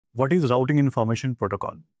What is routing information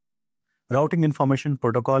protocol? Routing information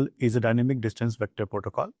protocol is a dynamic distance vector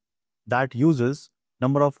protocol that uses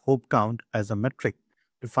number of hop count as a metric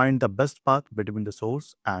to find the best path between the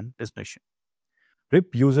source and destination.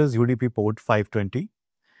 RIP uses UDP port 520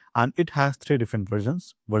 and it has three different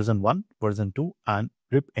versions, version 1, version 2 and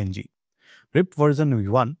RIP-NG. RIP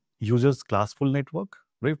version 1 uses classful network,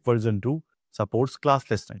 RIP version 2 supports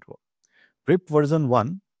classless network. RIP version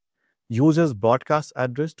 1 uses broadcast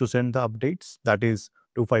address to send the updates, that is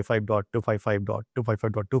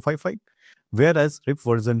 255.255.255.255, whereas RIP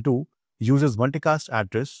version 2 uses multicast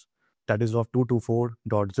address, that is of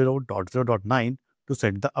 224.0.0.9 to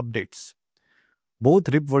send the updates. Both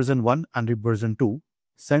RIP version 1 and RIP version 2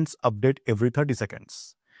 sends update every 30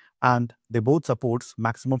 seconds, and they both supports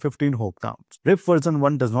maximum 15 hop counts. RIP version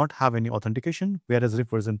 1 does not have any authentication, whereas RIP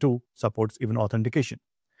version 2 supports even authentication.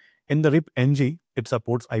 In the RIP-NG, it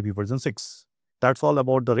supports IP version 6. That's all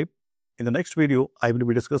about the RIP. In the next video, I will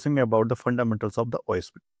be discussing about the fundamentals of the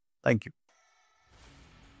OSP. Thank you.